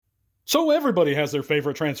So everybody has their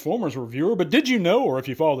favorite Transformers reviewer, but did you know, or if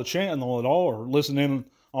you follow the channel at all, or listen in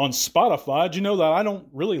on Spotify, did you know that I don't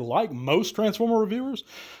really like most Transformer reviewers?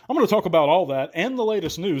 I'm going to talk about all that and the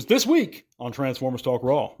latest news this week on Transformers Talk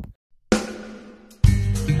Raw.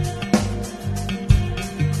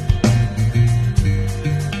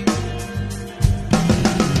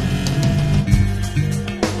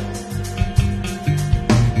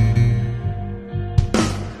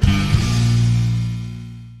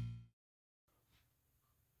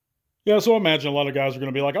 Yeah, so I imagine a lot of guys are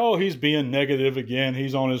going to be like, oh, he's being negative again.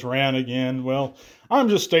 He's on his rant again. Well, I'm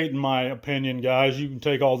just stating my opinion, guys. You can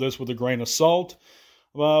take all this with a grain of salt,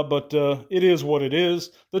 but it is what it is.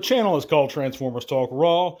 The channel is called Transformers Talk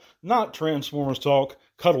Raw, not Transformers Talk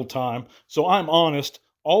Cuddle Time. So I'm honest,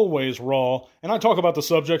 always raw, and I talk about the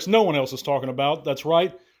subjects no one else is talking about. That's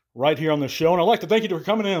right here on the show. And I'd like to thank you for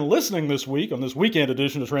coming in and listening this week on this weekend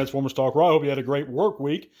edition of Transformers Talk Raw. I hope you had a great work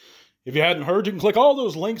week. If you hadn't heard, you can click all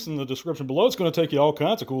those links in the description below. It's going to take you all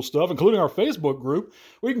kinds of cool stuff, including our Facebook group,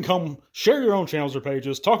 where you can come share your own channels or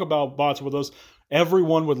pages, talk about bots with us.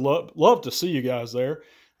 Everyone would love to see you guys there.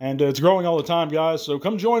 And it's growing all the time, guys, so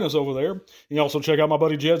come join us over there. You can also check out my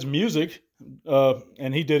buddy Jed's music,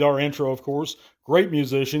 and he did our intro, of course. Great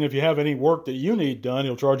musician. If you have any work that you need done,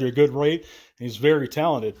 he'll charge you a good rate. He's very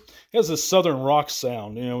talented. He has this southern rock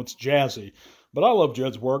sound. It's jazzy. But I love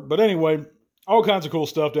Jed's work. But anyway, all kinds of cool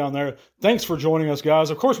stuff down there. Thanks for joining us,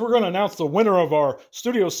 guys. Of course, we're going to announce the winner of our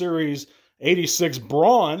Studio Series 86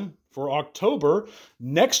 Brawn for October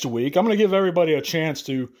next week. I'm going to give everybody a chance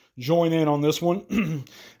to join in on this one.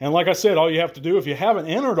 And like I said, all you have to do, if you haven't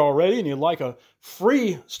entered already and you'd like a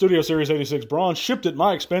free Studio Series 86 Brawn shipped at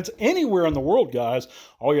my expense anywhere in the world, guys,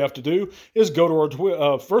 all you have to do is go to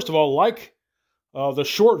our first of all, like the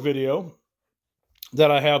short video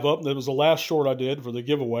that I have up. That was the last short I did for the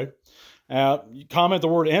giveaway. Comment the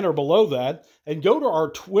word enter below that and go to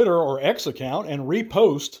our Twitter or X account and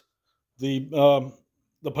repost the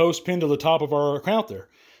post pinned to the top of our account there.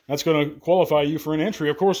 That's going to qualify you for an entry.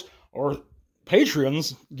 Of course, our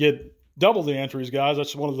Patreons get double the entries, guys.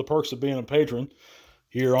 That's one of the perks of being a patron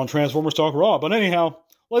here on Transformers Talk Raw. But anyhow,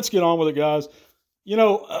 let's get on with it, guys.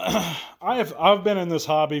 I've been in this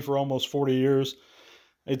hobby for almost 40 years.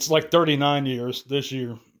 It's like 39 years this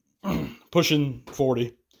year, pushing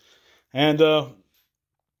 40. And,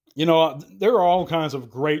 there are all kinds of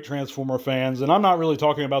great Transformer fans, and I'm not really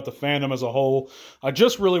talking about the fandom as a whole. I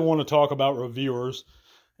just really want to talk about reviewers.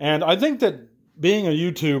 And I think that being a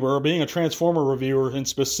YouTuber or being a Transformer reviewer in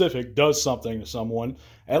specific does something to someone.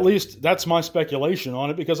 At least that's my speculation on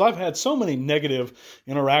it, because I've had so many negative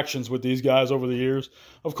interactions with these guys over the years.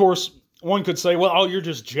 Of course, one could say, well, you're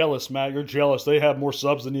just jealous, Matt. You're jealous. They have more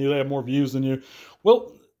subs than you. They have more views than you.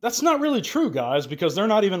 Well, that's not really true, guys, because they're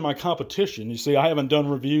not even my competition. You see, I haven't done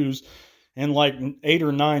reviews in like 8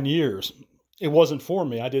 or 9 years. It wasn't for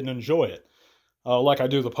me. I didn't enjoy it like I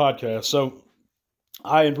do the podcast. So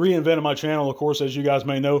I reinvented my channel, of course, as you guys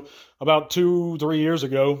may know, about 2-3 years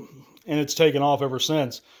ago, and it's taken off ever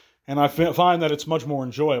since. And I find that it's much more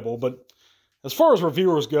enjoyable. But as far as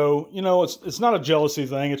reviewers go, it's not a jealousy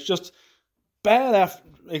thing. It's just bad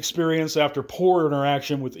experience after poor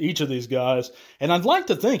interaction with each of these guys. And I'd like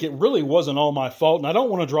to think it really wasn't all my fault, and I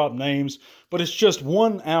don't want to drop names, but it's just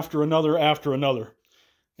one after another after another.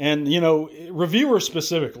 And, reviewers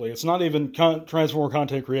specifically, it's not even Transformer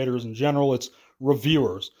content creators in general, it's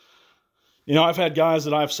reviewers. I've had guys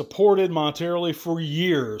that I've supported monetarily for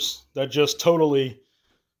years that just totally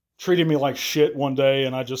treated me like shit one day,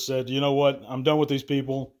 and I just said, you know what, I'm done with these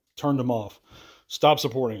people, turned them off, stop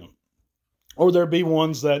supporting them. Or there'd be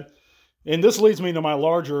ones that, and this leads me to my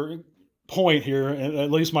larger point here, and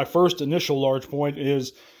at least my first initial large point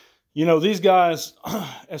is, these guys,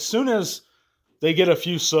 as soon as they get a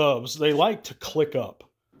few subs, they like to click up.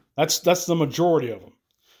 That's the majority of them.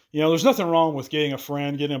 There's nothing wrong with getting a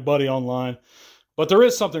friend, getting a buddy online, but there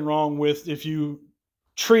is something wrong with if you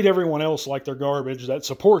treat everyone else like they're garbage that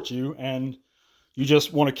supports you and you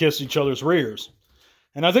just want to kiss each other's rears.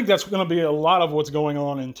 And I think that's going to be a lot of what's going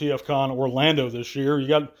on in TFCon Orlando this year. You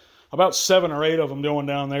got about 7 or 8 of them going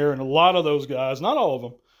down there, and a lot of those guys, not all of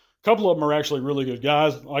them, a couple of them are actually really good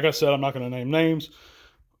guys. Like I said, I'm not going to name names,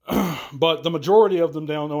 but the majority of them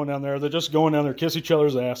going down there, they're just going down there, kiss each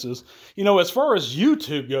other's asses. As far as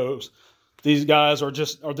YouTube goes, these guys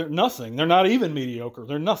they're nothing. They're not even mediocre.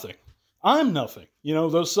 They're nothing. I'm nothing.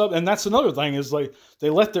 Those and that's another thing is they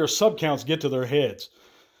let their sub counts get to their heads.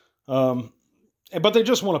 But they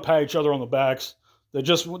just want to pat each other on the backs.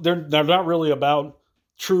 They're not really about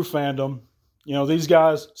true fandom. These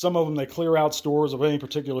guys, some of them, they clear out stores of any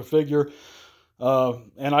particular figure.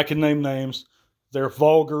 And I can name names. They're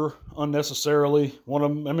vulgar unnecessarily.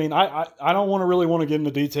 I don't really want to get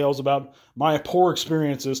into details about my poor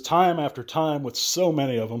experiences time after time with so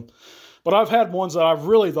many of them. But I've had ones that I've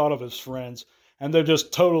really thought of as friends, and they're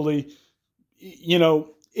just totally,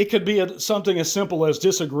 it could be something as simple as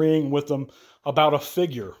disagreeing with them about a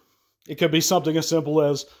figure. It could be something as simple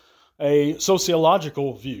as a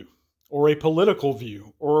sociological view, or a political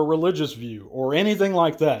view, or a religious view, or anything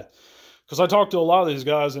like that. Because I talked to a lot of these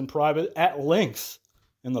guys in private at length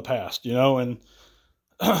in the past, and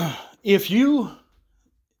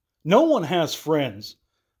no one has friends,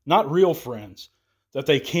 not real friends, that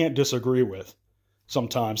they can't disagree with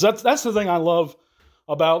sometimes. That's the thing I love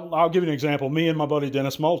about, I'll give you an example, me and my buddy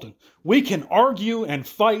Dennis Moulton. We can argue and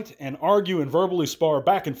fight and argue and verbally spar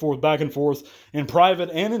back and forth in private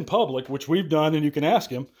and in public, which we've done, and you can ask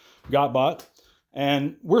him, Gotbot.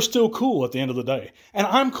 And we're still cool at the end of the day. And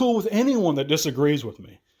I'm cool with anyone that disagrees with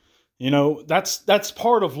me. That's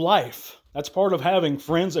part of life. That's part of having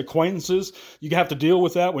friends, acquaintances. You have to deal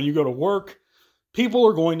with that when you go to work. People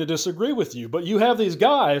are going to disagree with you. But you have these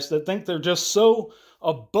guys that think they're just so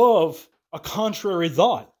above a contrary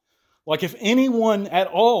thought. Like if anyone at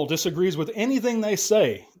all disagrees with anything they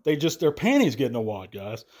say, their panties get in a wad,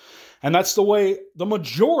 guys. And that's the way the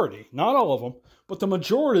majority, not all of them, but the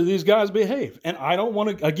majority of these guys behave. And I don't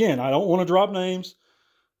want to drop names.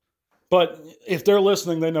 But if they're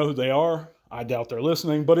listening, they know who they are. I doubt they're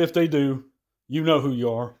listening. But if they do, you know who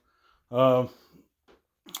you are.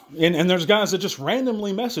 And there's guys that just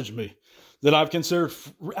randomly message me that I've considered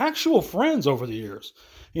actual friends over the years.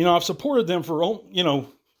 I've supported them for,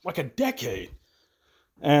 like a decade.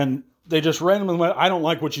 And they just randomly, I don't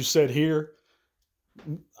like what you said here.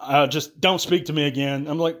 Just don't speak to me again.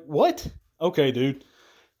 I'm like, what? Okay, dude.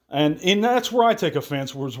 And that's where I take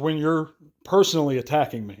offense, was when you're personally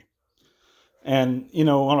attacking me. And,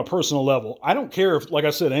 on a personal level. I don't care if, like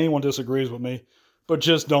I said, anyone disagrees with me, but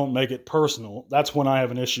just don't make it personal. That's when I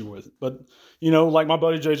have an issue with it. But, like my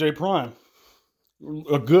buddy JJ Prime,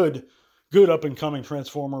 a good up-and-coming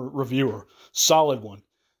Transformer reviewer, solid one.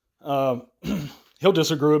 He'll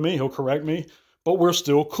disagree with me, he'll correct me, but we're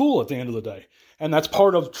still cool at the end of the day. And that's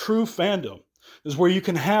part of true fandom, is where you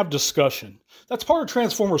can have discussion. That's part of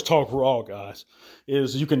Transformers Talk Raw, guys,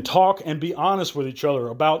 is you can talk and be honest with each other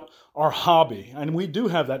about our hobby. And we do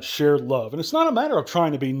have that shared love. And it's not a matter of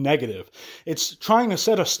trying to be negative. It's trying to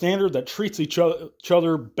set a standard that treats each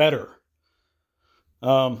other better.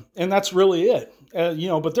 And that's really it.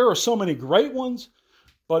 But there are so many great ones,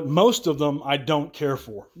 but most of them I don't care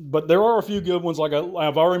for. But there are a few good ones. Like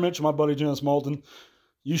I've already mentioned my buddy Dennis Moulton.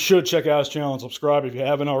 You should check out his channel and subscribe if you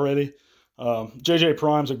haven't already. JJ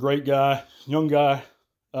Prime's a great guy, young guy,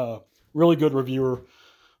 really good reviewer.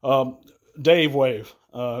 Dave Wave,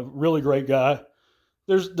 really great guy.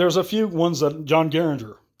 There's a few ones that John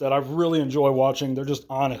Geringer that I really enjoy watching. They're just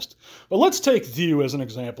honest. But let's take View as an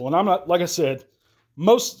example. And I'm not, like I said,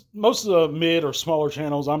 most of the mid or smaller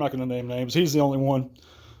channels, I'm not going to name names. He's the only one.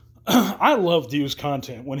 I love View's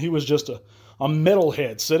content when he was just a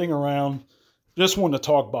metalhead sitting around just wanting to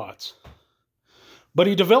talk bots. But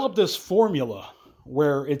he developed this formula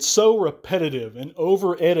where it's so repetitive and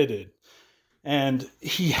over-edited, and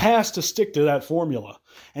he has to stick to that formula.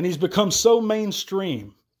 And he's become so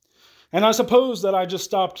mainstream. And I suppose that I just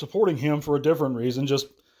stopped supporting him for a different reason.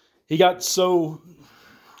 He got so,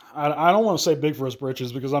 I don't want to say big for his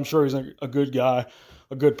britches, because I'm sure he's a good guy,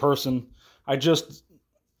 a good person.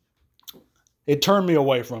 It turned me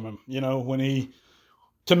away from him,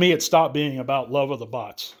 to me, it stopped being about love of the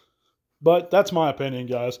bots. But that's my opinion,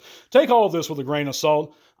 guys. Take all of this with a grain of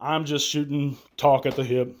salt. I'm just shooting talk at the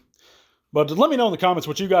hip. But let me know in the comments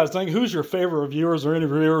what you guys think. Who's your favorite reviewers or any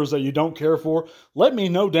reviewers that you don't care for? Let me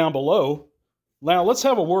know down below. Now, let's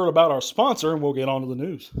have a word about our sponsor, and we'll get on to the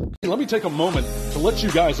news. Let me take a moment to let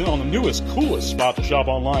you guys in on the newest, coolest spot to shop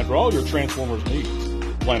online for all your Transformers needs,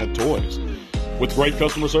 Planet Toys. With great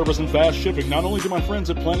customer service and fast shipping, not only do my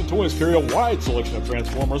friends at Planet Toys carry a wide selection of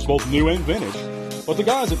Transformers, both new and vintage, but the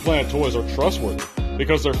guys at Planet Toys are trustworthy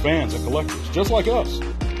because they're fans and collectors, just like us.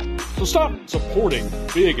 So stop supporting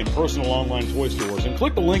big and personal online toy stores and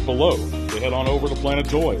click the link below to head on over to Planet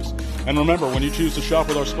Toys. And remember, when you choose to shop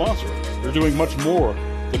with our sponsor, you're doing much more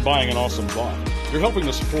than buying an awesome bot. You're helping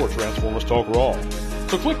to support Transformers Talk Raw.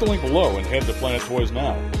 So click the link below and head to Planet Toys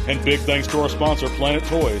now. And big thanks to our sponsor, Planet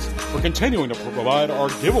Toys, for continuing to provide our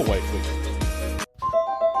giveaway figures.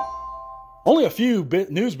 Only a few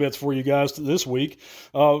news bits for you guys this week.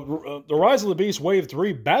 The Rise of the Beast Wave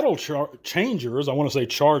 3 Battle Changers. I want to say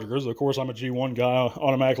Chargers. Of course, I'm a G1 guy. I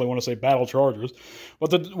automatically want to say Battle Chargers. But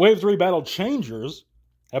the Wave 3 Battle Changers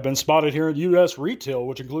have been spotted here in U.S. retail,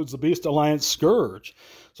 which includes the Beast Alliance Scourge.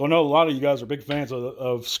 So I know a lot of you guys are big fans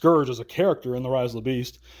of Scourge as a character in the Rise of the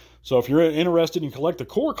Beast. So if you're interested and collect the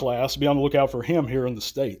core class, be on the lookout for him here in the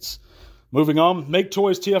States. Moving on, Make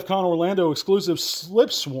Toys TFCon Orlando exclusive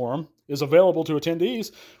Slip Swarm is available to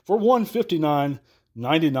attendees for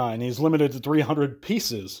 $159.99. He's limited to 300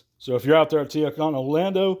 pieces. So if you're out there at TFCon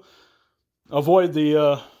Orlando, avoid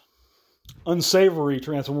the unsavory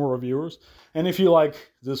Transformer reviewers. And if you like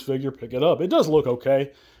this figure, pick it up. It does look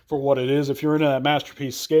okay for what it is. If you're into that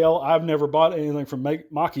masterpiece scale, I've never bought anything from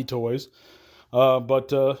Maki Toys.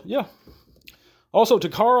 Yeah. Also,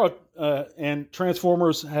 Takara and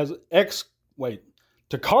Transformers has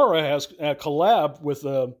Takara has a collab with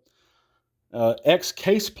X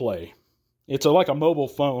Case Play. It's like a mobile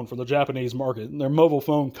phone for the Japanese market. And they're mobile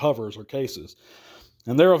phone covers or cases.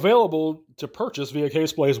 And they're available to purchase via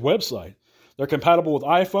Caseplay's website. They're compatible with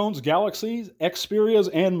iPhones, Galaxies, Xperias,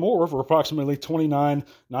 and more for approximately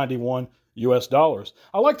 $29.91 US dollars.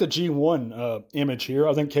 I like the G1 image here.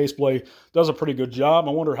 I think Caseplay does a pretty good job.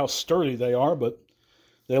 I wonder how sturdy they are, but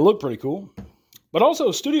they look pretty cool. But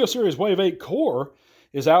also, Studio Series Wave 8 Core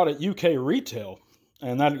is out at UK retail.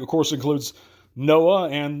 And that, of course, includes Noah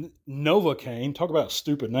and Novocaine. Talk about a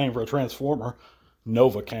stupid name for a Transformer.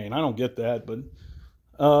 Novocaine. I don't get that, but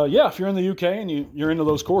yeah, if you're in the UK and you're into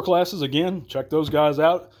those core classes, again, check those guys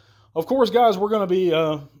out. Of course, guys, we're going to be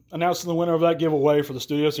announcing the winner of that giveaway for the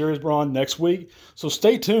Studio Series Brawn next week. So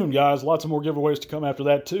stay tuned, guys. Lots of more giveaways to come after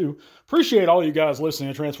that, too. Appreciate all you guys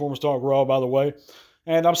listening to Transformers Talk Raw, by the way.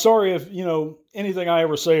 And I'm sorry if, anything I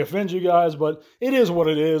ever say offends you guys, but it is what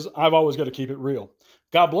it is. I've always got to keep it real.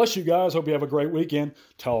 God bless you guys. Hope you have a great weekend.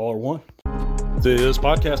 TAAO R1. This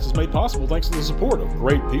podcast is made possible thanks to the support of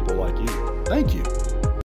great people like you. Thank you.